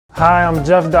Hi, I'm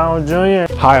Jeff Donald Jr.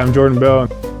 Hi, I'm Jordan Bell.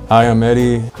 Hi, I'm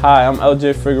Eddie. Hi, I'm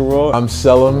LJ Figueroa. I'm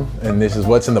Selim, and this is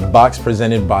What's in the Box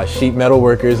presented by Sheet Metal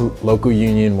Workers Local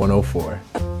Union 104.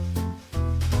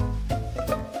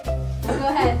 Go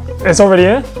ahead. It's already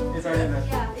in? It's already in there.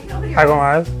 Yeah, you can open your I go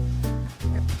live.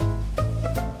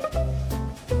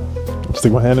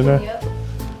 Stick my hand in there. Yep.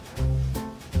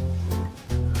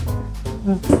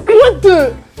 What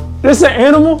the? This is an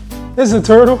animal? This is a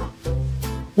turtle?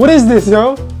 What is this,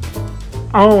 yo?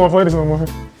 I don't want to play this no more.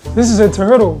 This is a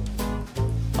turtle.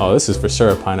 Oh, this is for sure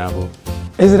a pineapple.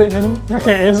 Is it an animal? Y'all can't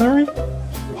answer me?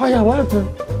 Why y'all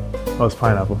laughing? Oh, it's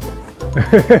pineapple.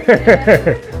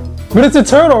 But it's a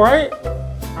turtle, right?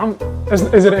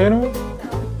 Is it an animal?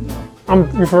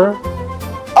 You for real?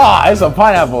 Ah, it's a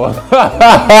pineapple.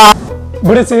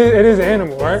 But it is an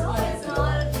animal, right?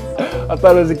 I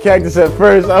thought it was a cactus at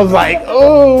first. I was like,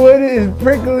 oh, what is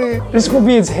prickly? This gonna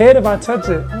be its head if I touch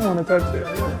it. I don't wanna touch it.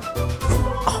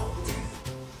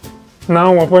 No, I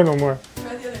don't wanna play no more.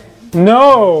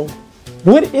 No!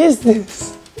 What is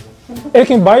this? It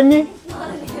can bite me?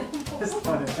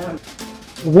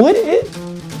 What is?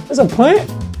 It's a plant?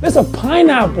 It's a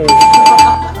pineapple.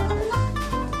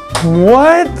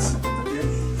 What?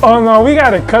 Oh no, we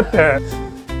gotta cut that.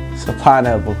 It's a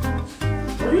pineapple.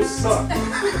 You suck.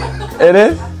 It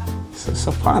is? It's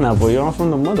a pineapple, yo. I'm from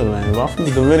the motherland. I'm from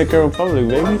the Dominican Republic,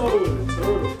 baby.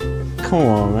 Come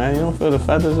on, man. You don't feel the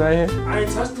feathers right here? I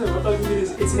ain't touched it. I thought you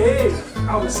did its head.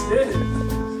 I was scared.